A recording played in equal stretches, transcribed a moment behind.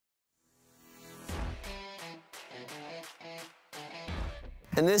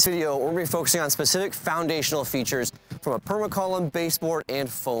In this video, we're going to be focusing on specific foundational features from a perma-column, baseboard, and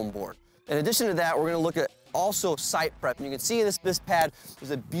foam board. In addition to that, we're going to look at also site prep. And you can see in this pad,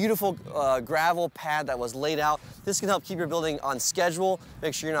 there's a beautiful gravel pad that was laid out. This can help keep your building on schedule,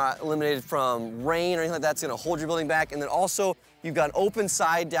 make sure you're not eliminated from rain or anything like that. It's going to hold your building back. And then also, you've got an open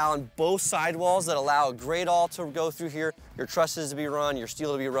side down both sidewalls that allow a grate all to go through here, your trusses to be run, your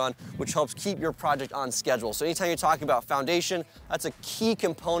steel to be run, which helps keep your project on schedule. So anytime you're talking about foundation, that's a key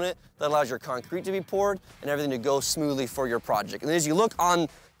component that allows your concrete to be poured and everything to go smoothly for your project. And then as you look on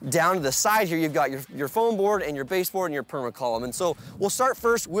down to the side here, you've got your foam board and your baseboard and your perma-column. And so we'll start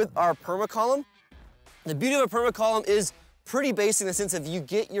first with our perma-column. The beauty of a perma-column is pretty basic in the sense of you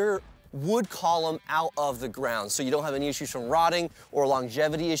get your wood column out of the ground, so you don't have any issues from rotting or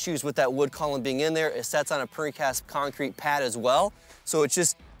longevity issues with that wood column being in there. It sets on a precast concrete pad as well, so it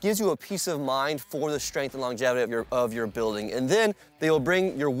just gives you a peace of mind for the strength and longevity of your building. And then they will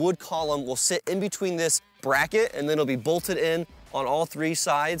bring your wood column, will sit in between this bracket, and then it'll be bolted in on all three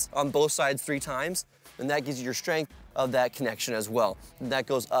sides, on both sides 3 times, and that gives you your strength of that connection as well. And that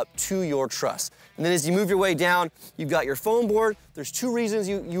goes up to your truss. And then as you move your way down, you've got your foam board. There's 2 reasons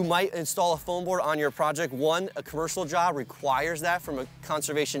you might install a foam board on your project. 1, a commercial job requires that from a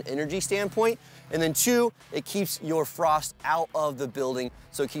conservation energy standpoint. And then 2, it keeps your frost out of the building,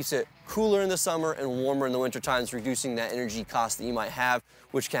 so it keeps it cooler in the summer and warmer in the winter times, reducing that energy cost that you might have,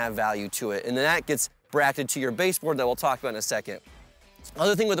 which can have value to it. And then that gets bracketed to your baseboard that we'll talk about in a second.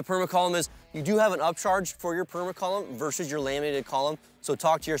 Other thing with the perma-column is you do have an upcharge for your perma-column versus your laminated column. So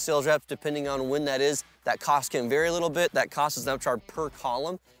talk to your sales reps depending on when that is. That cost can vary a little bit. That cost is an upcharge per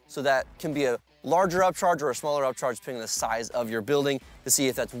column. So that can be a larger upcharge or a smaller upcharge depending on the size of your building to see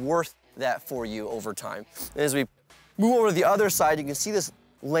if that's worth that for you over time. And as we move over to the other side, you can see this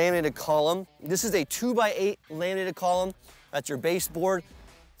laminated column. This is a 2x8 laminated column. That's your baseboard.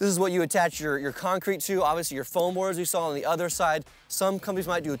 This is what you attach your concrete to. Obviously your foam board, as we saw on the other side. Some companies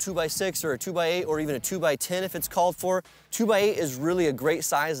might do a 2x6 or a 2x8 or even a 2x10 if it's called for. 2x8 is really a great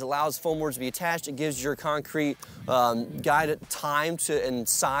size. It allows foam boards to be attached. It gives your concrete guide time and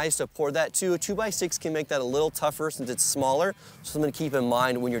size to pour that to. A 2x6 can make that a little tougher since it's smaller. So something to keep in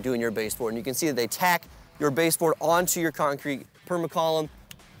mind when you're doing your baseboard. And you can see that they tack your baseboard onto your concrete perma-column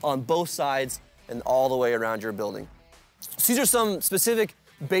on both sides and all the way around your building. So these are some specific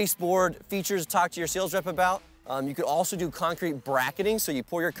baseboard features to talk to your sales rep about. You could also do concrete bracketing. So you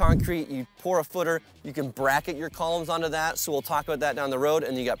pour your concrete, you pour a footer, you can bracket your columns onto that. So we'll talk about that down the road.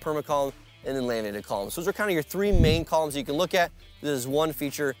 And you got perma-column and then laminated columns. So those are kind of your 3 main columns you can look at. This is one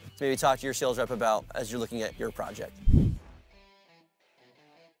feature to maybe talk to your sales rep about as you're looking at your project.